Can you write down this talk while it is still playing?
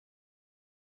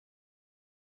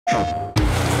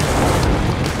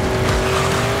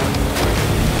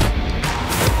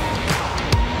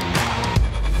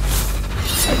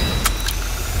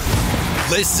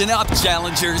Listen up,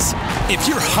 challengers. If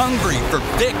you're hungry for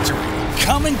victory,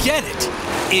 come and get it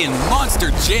in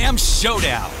Monster Jam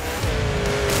Showdown.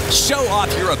 Show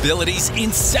off your abilities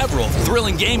in several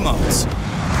thrilling game modes.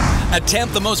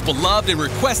 Attempt the most beloved and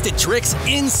requested tricks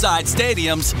inside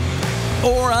stadiums,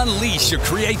 or unleash your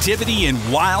creativity in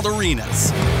wild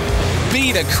arenas.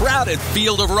 Beat a crowded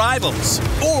field of rivals,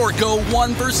 or go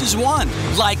 1 versus 1,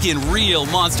 like in real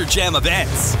Monster Jam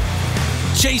events.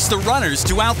 Chase the runners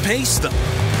to outpace them.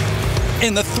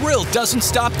 And the thrill doesn't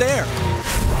stop there.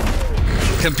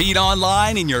 Compete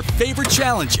online in your favorite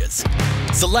challenges.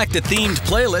 Select a themed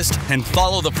playlist and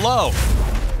follow the flow.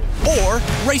 Or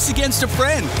race against a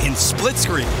friend in split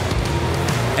screen.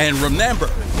 And remember,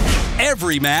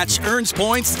 every match earns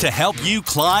points to help you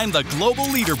climb the global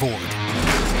leaderboard.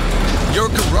 Your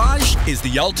garage is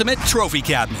the ultimate trophy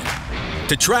cabinet.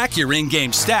 To track your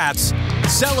in-game stats,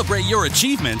 celebrate your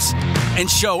achievements, and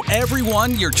show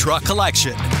everyone your truck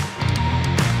collection.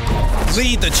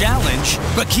 Lead the challenge,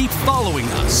 but keep following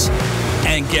us.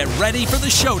 And get ready for the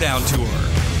Showdown Tour.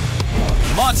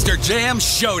 Monster Jam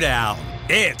Showdown.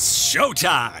 It's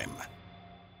showtime!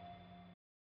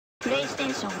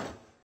 PlayStation